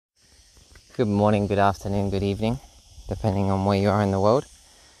Good morning, good afternoon, good evening, depending on where you are in the world.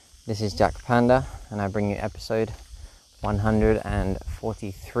 This is Jack Panda, and I bring you episode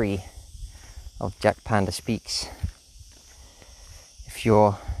 143 of Jack Panda Speaks. If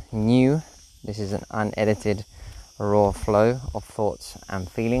you're new, this is an unedited, raw flow of thoughts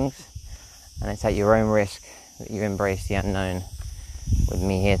and feelings, and it's at your own risk that you embrace the unknown with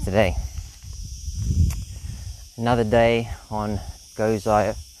me here today. Another day on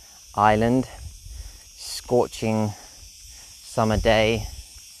Gozo Island, scorching summer day,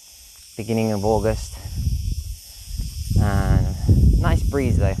 beginning of August, and nice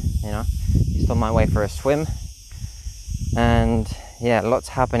breeze though, just on my way for a swim, and lots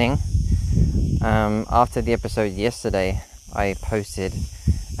happening. After the episode yesterday, I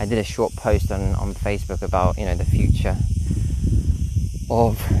did a short post on Facebook about the future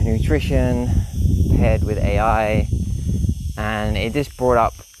of nutrition paired with AI, and it just brought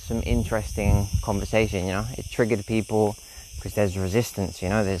up some interesting conversation. It triggered people because there's resistance,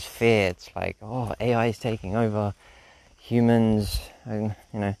 there's fear. It's like, AI is taking over, humans are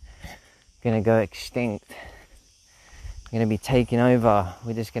gonna go extinct, gonna be taken over,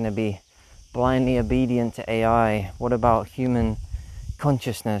 we're just gonna be blindly obedient to AI. What about human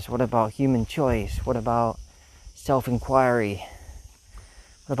consciousness? What about human choice? What about self-inquiry?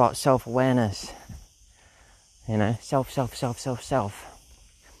 What about self-awareness? Self.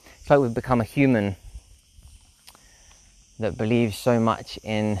 It's like we've become a human that believes so much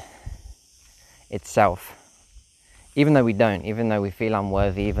in itself. Even though we don't, even though we feel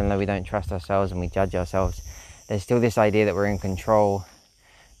unworthy, even though we don't trust ourselves and we judge ourselves, there's still this idea that we're in control,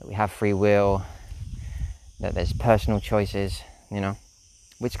 that we have free will, that there's personal choices,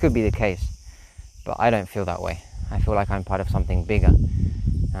 which could be the case. But I don't feel that way. I feel like I'm part of something bigger.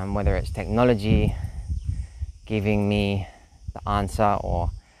 Whether it's technology giving me the answer,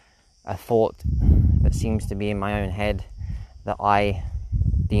 or a thought that seems to be in my own head that I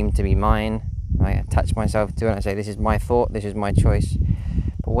deem to be mine, I attach myself to it and I say, this is my thought, this is my choice.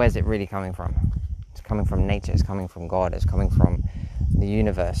 But where's it really coming from? It's coming from nature, it's coming from God, it's coming from the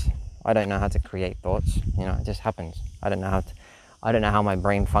universe. I don't know how to create thoughts, it just happens. I don't know how my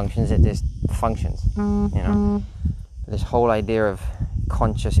brain functions, it just functions, This whole idea of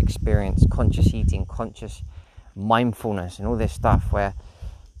conscious experience, conscious eating, conscious mindfulness and all this stuff, where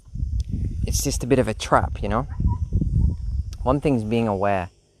it's just a bit of a trap, One thing's being aware,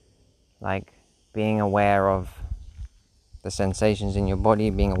 like being aware of the sensations in your body,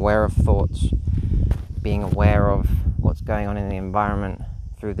 being aware of thoughts, being aware of what's going on in the environment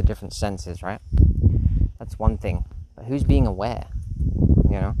through the different senses, right? That's one thing. But who's being aware?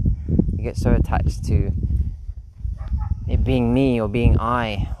 You get so attached to it being me or being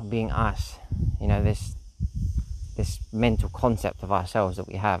I or being us, this mental concept of ourselves that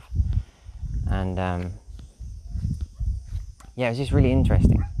we have. And it was just really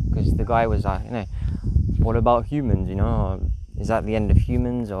interesting, because the guy was like, what about humans, is that the end of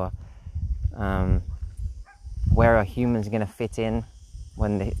humans, or where are humans going to fit in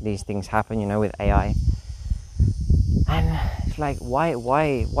when these things happen, with AI? And it's like,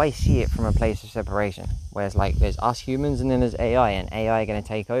 why see it from a place of separation, where it's like there's us humans and then there's AI, and AI going to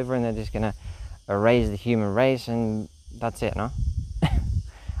take over and they're just going to erase the human race and that's it, no?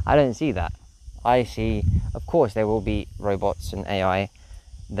 I don't see that. I see, of course, there will be robots and AI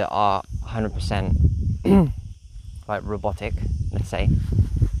that are 100% like robotic, let's say,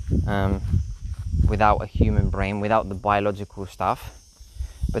 without a human brain, without the biological stuff.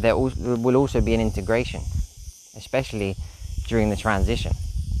 But there will also be an integration, especially during the transition.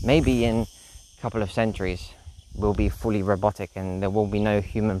 Maybe in a couple of centuries we'll be fully robotic and there will be no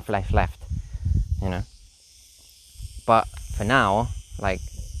human flesh left, But for now, like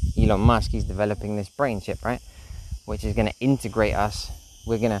Elon Musk, he's developing this brain chip, right? Which is going to integrate us.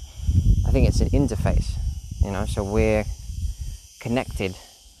 I think it's an interface, so we're connected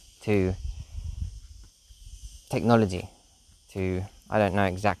to technology, I don't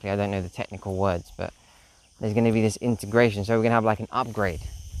know the technical words, but there's going to be this integration. So we're going to have like an upgrade,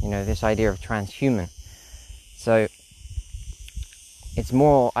 this idea of transhuman. So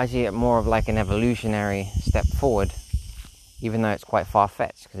I see it more of like an evolutionary step forward, even though it's quite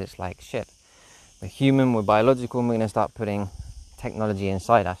far-fetched, because it's like, shit, we're human, we're biological, and we're going to start putting technology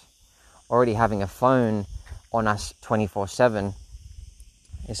inside us. Already having a phone on us 24/7,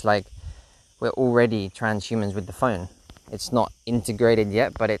 it's like we're already transhumans with the phone. It's not integrated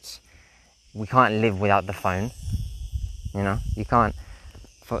yet, but we can't live without the phone. You can't,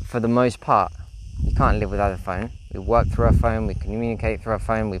 for the most part, you can't live without a phone. We work through our phone, we communicate through our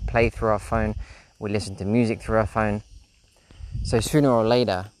phone, we play through our phone, we listen to music through our phone. So sooner or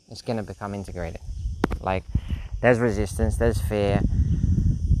later, It's going to become integrated. Like, there's resistance, there's fear,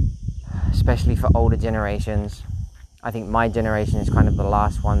 especially for older generations. I think my generation is kind of the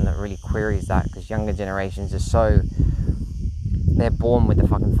last one that really queries that, because younger generations are they're born with the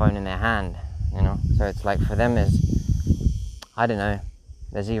fucking phone in their hand, you know? So it's like, for them, I don't know,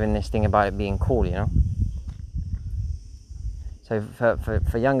 there's even this thing about it being cool, you know? So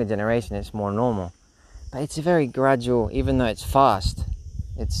for younger generation, it's more normal. But it's a very gradual, even though it's fast,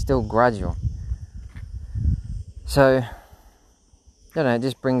 it's still gradual. So, I don't know, it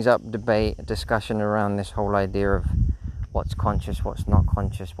just brings up debate, discussion around this whole idea of what's conscious, what's not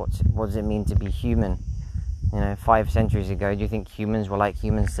conscious, what does it mean to be human? You know, 5 centuries ago, do you think humans were like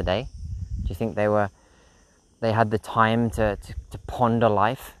humans today? Do you think they had the time to ponder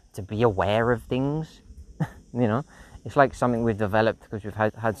life, to be aware of things? You know, it's like something we've developed because we've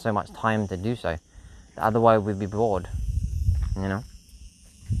had so much time to do so. Otherwise, we'd be bored, you know.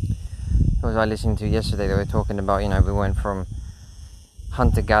 What was I listening to yesterday? They were talking about, you know, we went from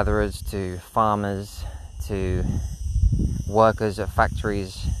hunter-gatherers to farmers to workers at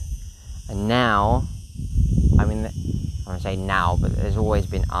factories, and now, I mean, I want to say now, but there's always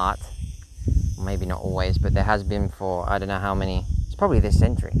been art. Maybe not always, but there has been for I don't know how many. It's probably this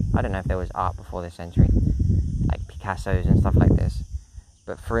century. I don't know if there was art before this century, like Picasso's and stuff like this.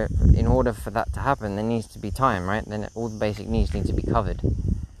 But in order for that to happen, there needs to be time, right? Then all the basic needs need to be covered.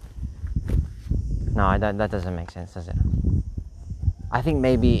 No, that doesn't make sense, does it? I think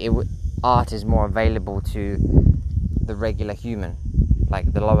maybe art is more available to the regular human, like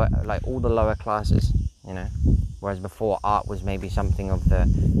all the lower classes, you know. Whereas before, art was maybe something of the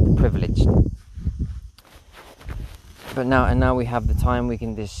privileged. But now we have the time. We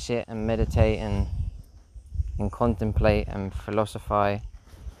can just sit and meditate and contemplate and philosophize.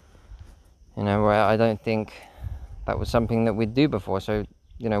 You know, where I don't think that was something that we'd do before. So,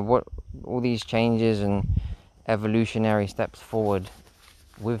 you know, what all these changes and evolutionary steps forward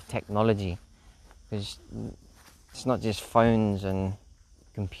with technology, because it's not just phones and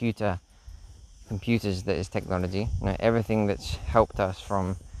computers that is technology. You know, everything that's helped us,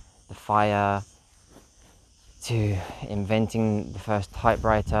 from the fire to inventing the first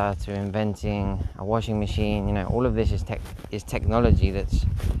typewriter to inventing a washing machine, you know, all of this is technology that's,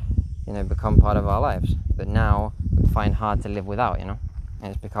 you know, become part of our lives, but now we find hard to live without, you know.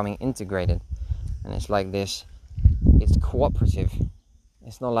 And it's becoming integrated, and it's like this, it's cooperative.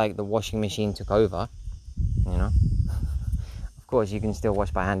 It's not like the washing machine took over, you know. Of course you can still wash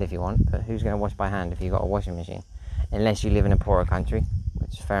by hand if you want, but who's going to wash by hand if you've got a washing machine? Unless you live in a poorer country,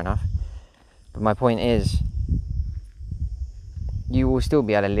 which is fair enough. But my point is, you will still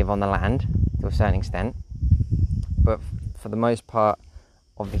be able to live on the land to a certain extent, but for the most part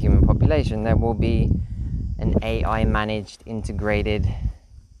of the human population, there will be an AI managed, integrated,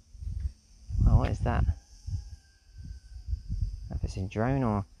 what is that? If it's a drone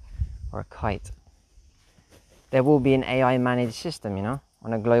or a kite. There will be an AI managed system, you know,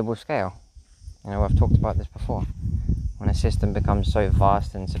 on a global scale. You know, I've talked about this before. When a system becomes so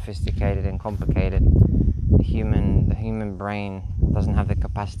vast and sophisticated and complicated, the human brain doesn't have the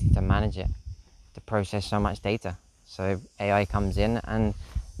capacity to manage it, to process so much data. So AI comes in and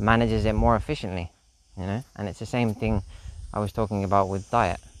manages it more efficiently, you know. And it's the same thing I was talking about with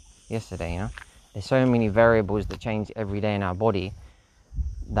diet yesterday, you know. There's so many variables that change every day in our body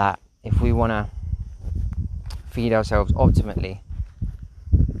that if we want to feed ourselves optimally,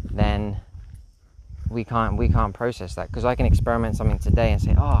 then we can't process that. Because I can experiment something today and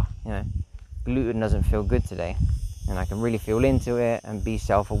say, you know, gluten doesn't feel good today, and I can really feel into it and be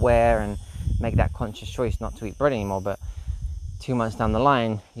self-aware and make that conscious choice not to eat bread anymore. But 2 months down the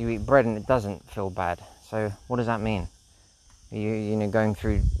line, you eat bread and it doesn't feel bad. So what does that mean? You know, going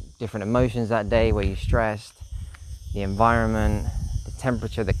through different emotions that day, where you're stressed, the environment, the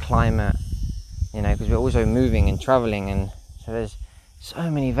temperature, the climate, you know, because we're also moving and traveling, and so there's so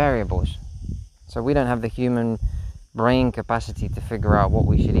many variables. So we don't have the human brain capacity to figure out what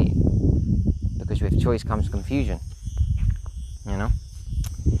we should eat, because with choice comes confusion, you know.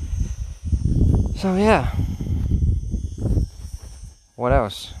 So yeah, what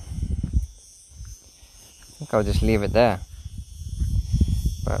else? I think I'll just leave it there,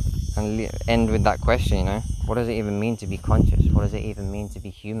 but and end with that question, you know, what does it even mean to be conscious? What does it even mean to be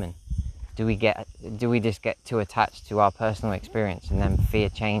human? Do we just get too attached to our personal experience and then fear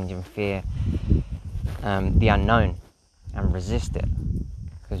change and fear the unknown and resist it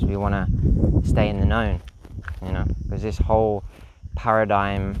because we want to stay in the known, you know? Because this whole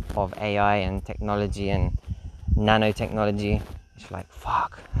paradigm of AI and technology and nanotechnology, it's like,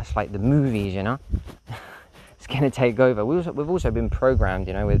 fuck, that's like the movies, you know? It's going to take over. We've also been programmed,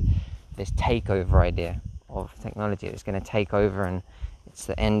 with this takeover idea of technology. It's going to take over and it's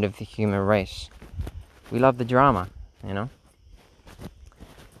the end of the human race. We love the drama,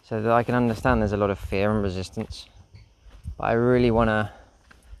 So that I can understand there's a lot of fear and resistance. But I really one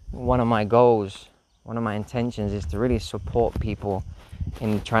of my goals, one of my intentions is to really support people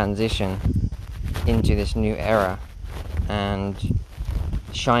in the transition into this new era and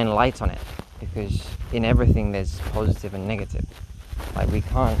shine light on it, because in everything there's positive and negative.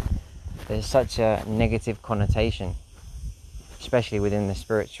 There's such a negative connotation, especially within the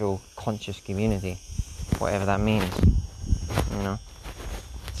spiritual conscious community, whatever that means,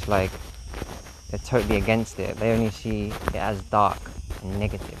 It's like they're totally against it. They only see it as dark and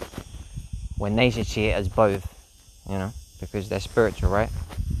negative, when they should see it as both, because they're spiritual, right?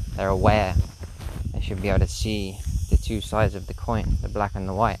 They're aware. They should be able to see the two sides of the coin, the black and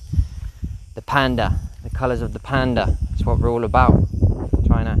the white. The panda, the colours of the panda. That's what we're all about.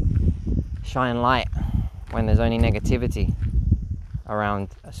 Trying to shine light when there's only negativity around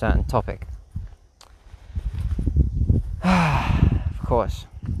a certain topic. Of course.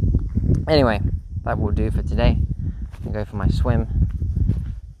 Anyway, that will do for today. I'll go for my swim.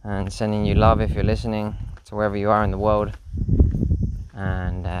 And sending you love if you're listening to wherever you are in the world.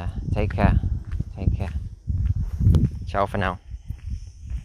 And take care. Ciao for now.